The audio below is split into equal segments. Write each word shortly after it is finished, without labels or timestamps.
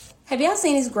Have y'all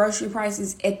seen these grocery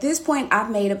prices? At this point,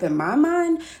 I've made up in my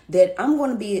mind that I'm going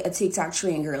to be a TikTok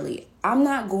trend girly. I'm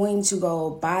not going to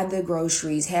go buy the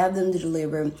groceries, have them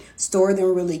delivered, store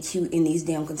them really cute in these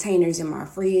damn containers in my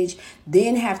fridge,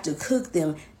 then have to cook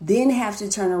them, then have to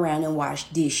turn around and wash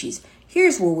dishes.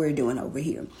 Here's what we're doing over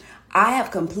here. I have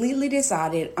completely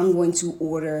decided I'm going to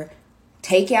order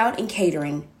takeout and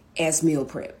catering as meal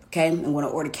prep. Okay, I'm going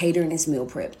to order catering as meal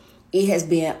prep. It has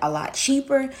been a lot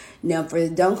cheaper. Now,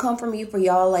 don't come for me for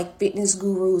y'all like fitness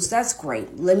gurus. That's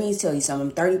great. Let me tell you something.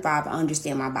 I'm 35. I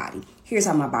understand my body. Here's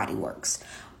how my body works.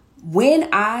 When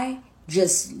I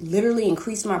just literally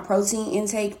increase my protein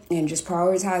intake and just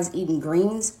prioritize eating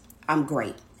greens, I'm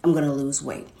great. I'm going to lose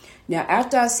weight. Now,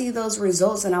 after I see those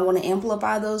results and I want to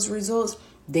amplify those results,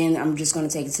 then I'm just going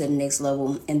to take it to the next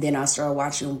level. And then I'll start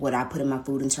watching what I put in my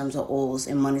food in terms of oils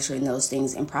and monitoring those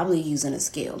things and probably using a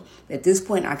scale. At this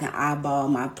point, I can eyeball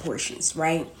my portions,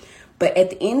 right? But at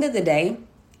the end of the day,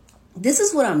 this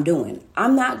is what I'm doing.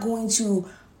 I'm not going to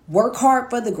work hard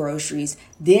for the groceries,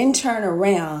 then turn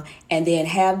around and then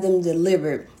have them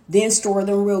delivered, then store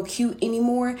them real cute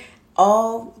anymore.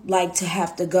 All like to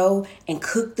have to go and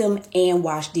cook them and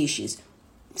wash dishes.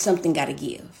 Something got to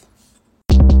give.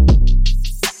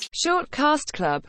 Short Cast Club